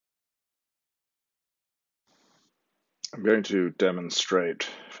I'm going to demonstrate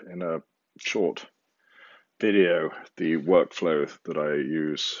in a short video the workflow that I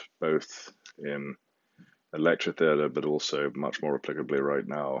use both in a lecture theatre but also much more applicably right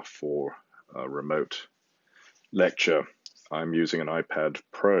now for a remote lecture. I'm using an iPad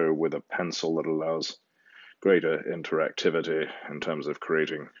Pro with a pencil that allows greater interactivity in terms of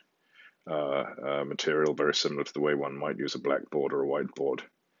creating material very similar to the way one might use a blackboard or a whiteboard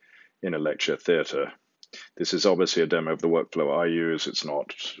in a lecture theatre. This is obviously a demo of the workflow I use. It's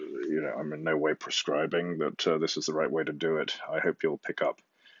not, I'm in no way prescribing that this is the right way to do it. I hope you'll pick up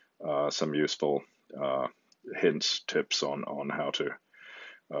some useful hints, tips on how to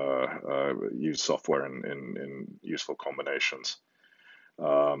use software in useful combinations.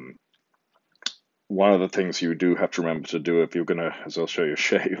 One of the things you do have to remember to do if you're going to, as I'll show you,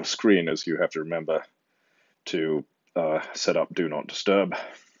 share your screen, is you have to remember to set up Do Not Disturb.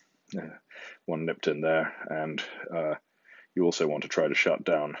 One nipped in there, and you also want to try to shut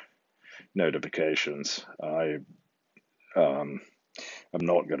down notifications. I'm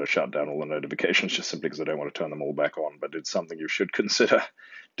not going to shut down all the notifications just simply because I don't want to turn them all back on, but it's something you should consider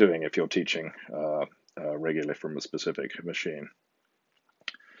doing if you're teaching regularly from a specific machine.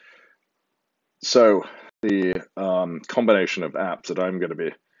 So the combination of apps that I'm going to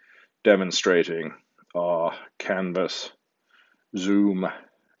be demonstrating are Canvas, Zoom,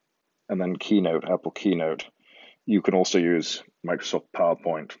 and then Keynote, Apple Keynote. You can also use Microsoft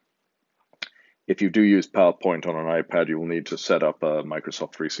PowerPoint. If you do use PowerPoint on an iPad, you will need to set up a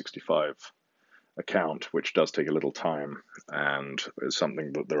Microsoft 365 account, which does take a little time and is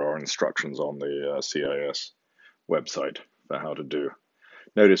something that there are instructions on the CIS website for how to do.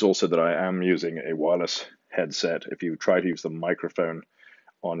 Notice also that I am using a wireless headset. If you try to use the microphone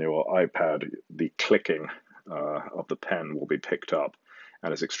on your iPad, the clicking of the pen will be picked up,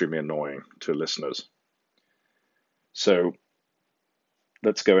 and it's extremely annoying to listeners. So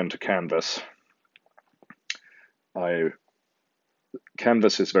let's go into Canvas.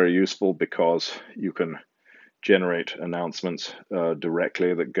 Canvas is very useful because you can generate announcements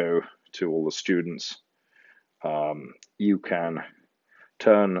directly that go to all the students. You can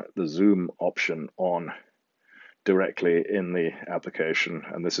turn the Zoom option on directly in the application,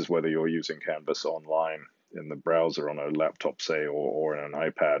 and this is whether you're using Canvas online in the browser on a laptop, say, or in an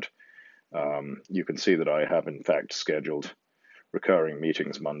iPad. You can see that I have in fact scheduled recurring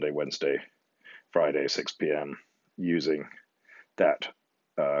meetings Monday, Wednesday, Friday, 6 p.m. using that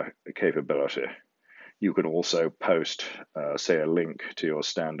capability. You can also post, say, a link to your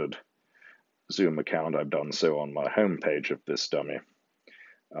standard Zoom account. I've done so on my homepage of this dummy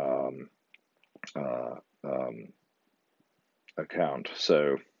account.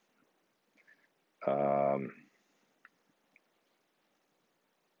 So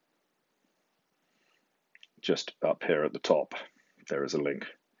just up here at the top, there is a link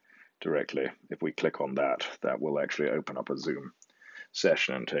directly. If we click on that, that will actually open up a Zoom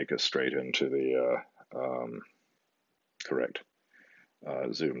session and take us straight into the correct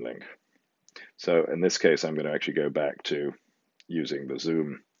Zoom link. So in this case, I'm going to actually go back to using the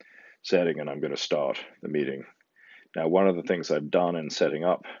Zoom setting, and I'm going to start the meeting. Now, one of the things I've done in setting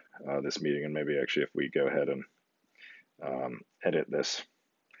up this meeting, and maybe actually if we go ahead and edit this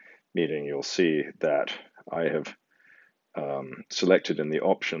meeting, you'll see that I have selected in the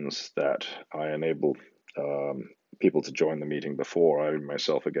options that I enable people to join the meeting before I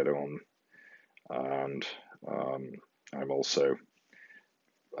myself get on, and I'm also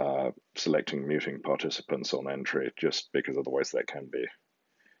selecting muting participants on entry, just because otherwise that can be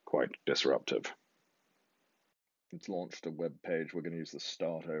quite disruptive. It's launched a web page. We're going to use the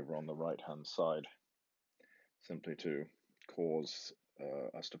start over on the right hand side simply to cause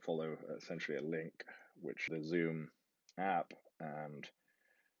us to follow essentially a link, which the Zoom app, and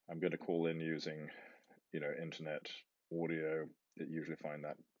I'm going to call in using internet audio. I usually find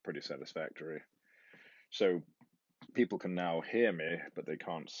that pretty satisfactory. So people can now hear me, but they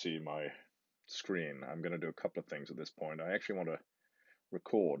can't see my screen. I'm going to do a couple of things at this point. I actually want to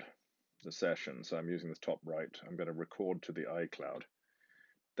record the session, so I'm using the top right. I'm going to record to the iCloud.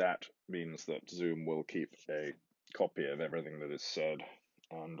 That means that Zoom will keep a copy of everything that is said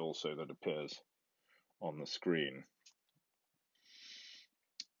and also that appears on the screen.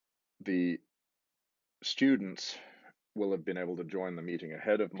 The students will have been able to join the meeting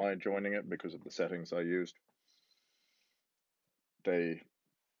ahead of my joining it because of the settings I used. They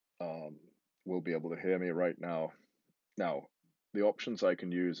will be able to hear me right now. Now, the options I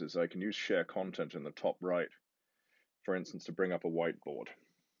can use is I can use share content in the top right, for instance, to bring up a whiteboard.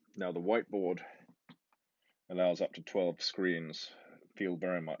 Now, the whiteboard allows up to 12 screens, feel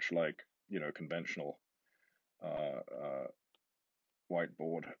very much like conventional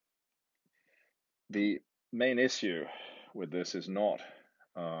whiteboard. The main issue with this is not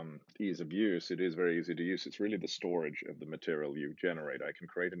ease of use. It is very easy to use. It's really the storage of the material you generate. I can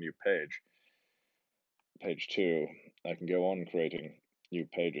create a new page, page 2. I can go on creating new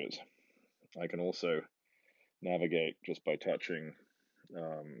pages. I can also navigate just by touching,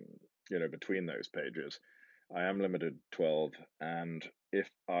 between those pages. I am limited 12, and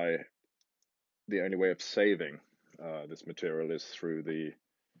the only way of saving this material is through the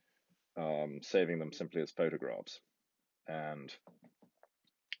saving them simply as photographs, and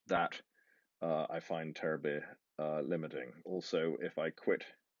that I find terribly limiting. Also, if I quit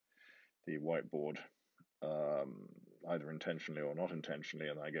the whiteboard, either intentionally or not intentionally,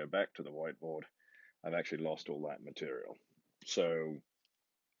 and I go back to the whiteboard, I've actually lost all that material. So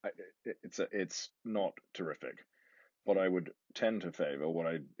it's not terrific. What I would tend to favor, what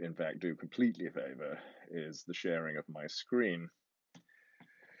I in fact do completely favor, is the sharing of my screen.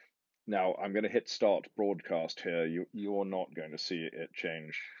 Now I'm going to hit start broadcast here. You're not going to see it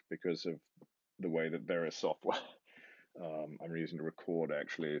change because of the way that various software I'm using to record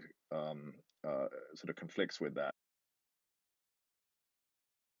actually sort of conflicts with that.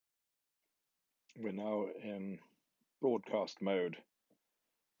 We're now in broadcast mode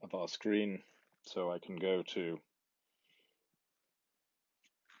of our screen, so I can go to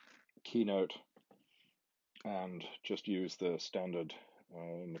Keynote and just use the standard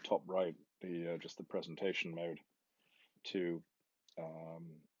in the top right, just the presentation mode to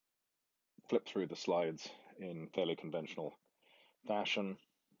flip through the slides in fairly conventional fashion.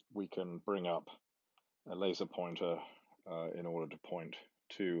 We can bring up a laser pointer in order to point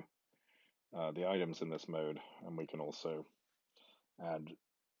to the items in this mode, and we can also add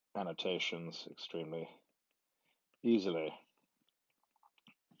annotations extremely easily.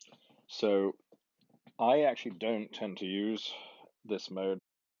 So I actually don't tend to use this mode.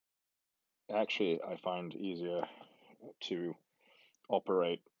 Actually, I find easier to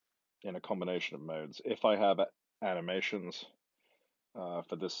operate in a combination of modes. If I have animations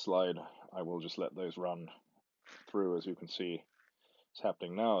for this slide, I will just let those run through, as you can see it's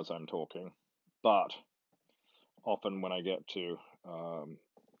happening now as I'm talking. But often when I get to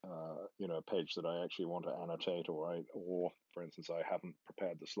a page that I actually want to annotate, or for instance I haven't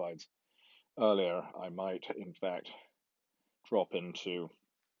prepared the slides earlier, I might in fact drop into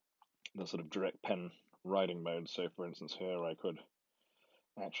the sort of direct pen writing mode. So for instance here I could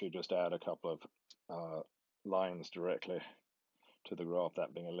actually just add a couple of lines directly to the graph,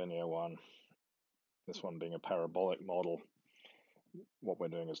 that being a linear one, this one being a parabolic model. What we're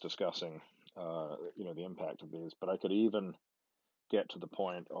doing is discussing the impact of these, but I could even get to the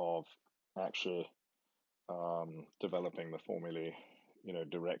point of actually developing the formulae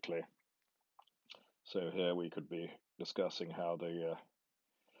directly. So here we could be discussing how the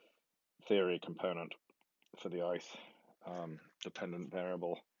theory component for the ith dependent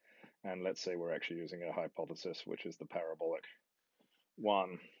variable, and let's say we're actually using a hypothesis, which is the parabolic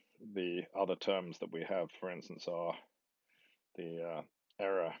one. The other terms that we have, for instance, are the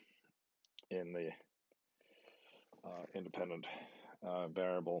error in the independent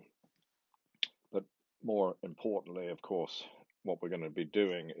variable. But more importantly, of course, what we're going to be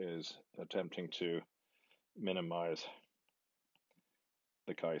doing is attempting to minimize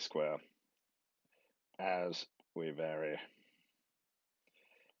the chi-square as we vary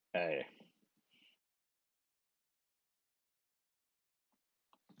A.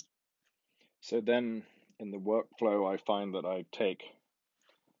 So then in the workflow, I find that I take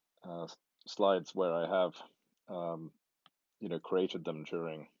slides where I have created them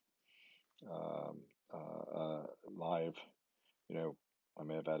during live. I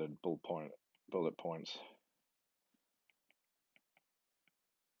may have added bullet points.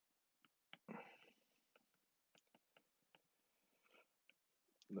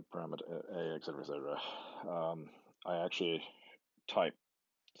 The parameter A, etc., etc. I actually type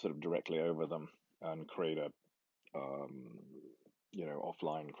sort of directly over them and create a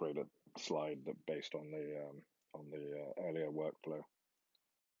offline create a slide that based on the earlier workflow.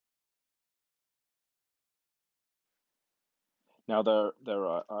 Now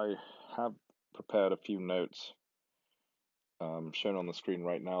I have prepared a few notes shown on the screen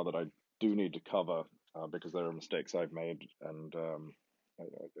right now that I do need to cover because there are mistakes I've made, and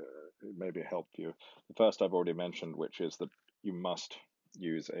it may be a help for you. The first I've already mentioned, which is that you must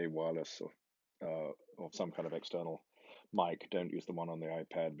use a wireless or some kind of external mic. Don't use the one on the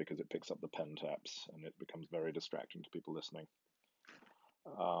iPad because it picks up the pen taps and it becomes very distracting to people listening.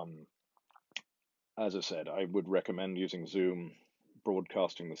 As I said, I would recommend using Zoom,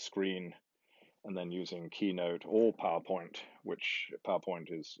 broadcasting the screen and then using Keynote or PowerPoint, which PowerPoint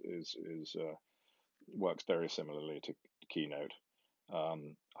works very similarly to Keynote.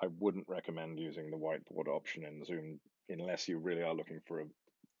 I wouldn't recommend using the whiteboard option in Zoom unless you really are looking for an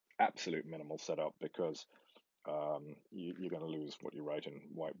absolute minimal setup, because you're going to lose what you write in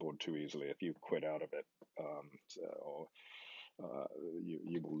whiteboard too easily. If you quit out of it, or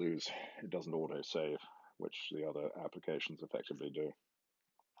you will lose. It doesn't auto save, which the other applications effectively do.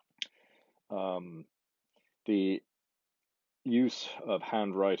 The use of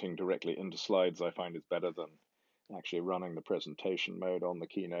handwriting directly into slides I find is better than actually running the presentation mode on the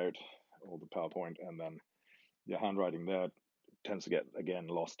Keynote or the PowerPoint, and then your handwriting there tends to get, again,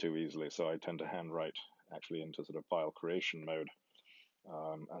 lost too easily. So I tend to handwrite actually into sort of file creation mode,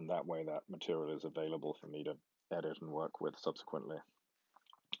 and that way that material is available for me to edit and work with subsequently.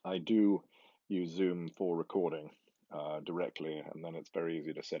 I do use Zoom for recording directly, and then it's very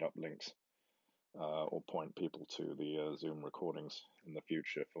easy to set up links or point people to the Zoom recordings in the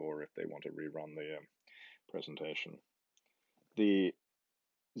future for if they want to rerun the presentation. The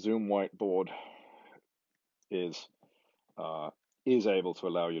Zoom whiteboard is able to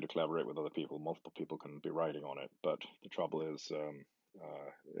allow you to collaborate with other people. Multiple people can be writing on it, but the trouble is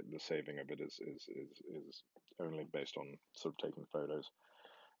the saving of it is only based on sort of taking photos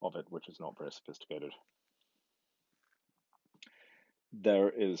of it, which is not very sophisticated. There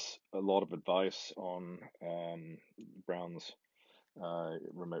is a lot of advice on Brown's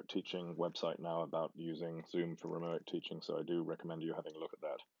remote teaching website now about using Zoom for remote teaching, so I do recommend you having a look at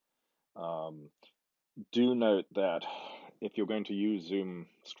that. Do note that if you're going to use Zoom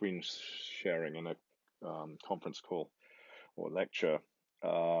screen sharing in a conference call or lecture,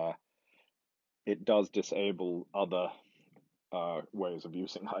 it does disable other ways of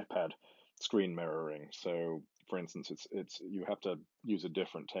using iPad screen mirroring. So, for instance, you have to use a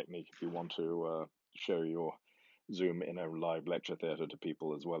different technique if you want to show your Zoom in a live lecture theater to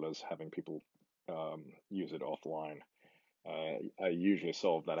people, as well as having people use it offline. I usually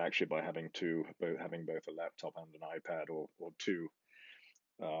solve that actually by having both a laptop and an iPad, or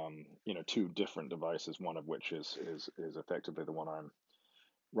two different devices, one of which is effectively the one I'm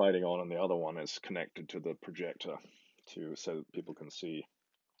writing on, and the other one is connected to the projector so that people can see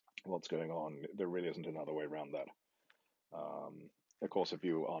what's going on. There really isn't another way around that. Of course, if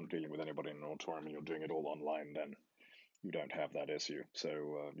you aren't dealing with anybody in an auditorium and you're doing it all online, then you don't have that issue. So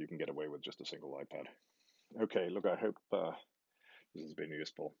you can get away with just a single iPad. Okay, look, I hope this has been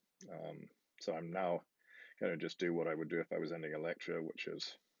useful. So I'm now going to just do what I would do if I was ending a lecture, which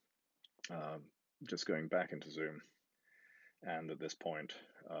is just going back into Zoom. And at this point,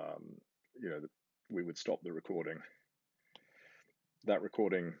 we would stop the recording. That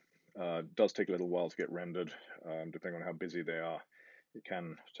recording does take a little while to get rendered, depending on how busy they are. It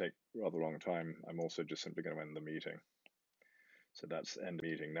can take a rather long time. I'm also just simply going to end the meeting. So that's end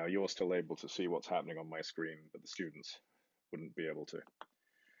meeting. Now you're still able to see what's happening on my screen, but the students wouldn't be able to.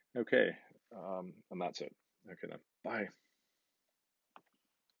 Okay, and that's it. Okay then, bye.